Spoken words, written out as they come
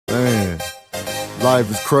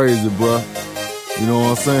Life is crazy, bruh. You know what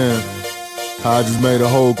I'm saying? How I just made a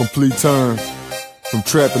whole complete turn from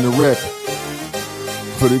trapping to rapping.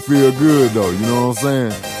 But it feel good though, you know what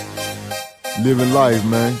I'm saying? Living life,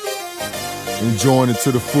 man. Enjoying it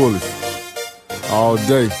to the fullest. All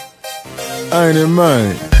day. Ain't it,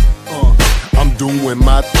 man? I'm doing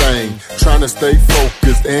my thing, trying to stay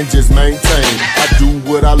focused and just maintain. I do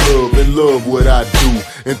what I love and love what I do.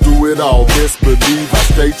 And through it all, best believe I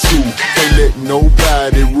stay true. Can't let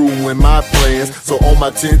nobody ruin my plans. So on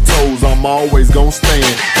my 10 toes, I'm always gonna stand.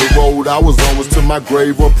 The road I was on was to my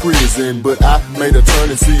grave or prison, but I made a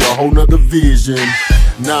turn and see a whole nother vision.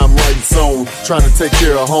 Now I'm writing songs, trying to take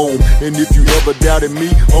care of home. And if you ever doubted me,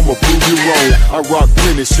 I'ma prove you wrong. I rock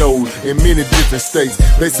plenty shows in many different states.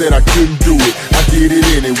 They said I couldn't do it, I did it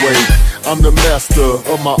anyway. I'm the master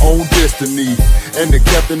of my own destiny, and the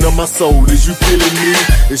captain of my soul. Is you feeling me?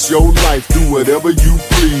 It's your life, do whatever you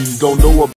please. Don't know about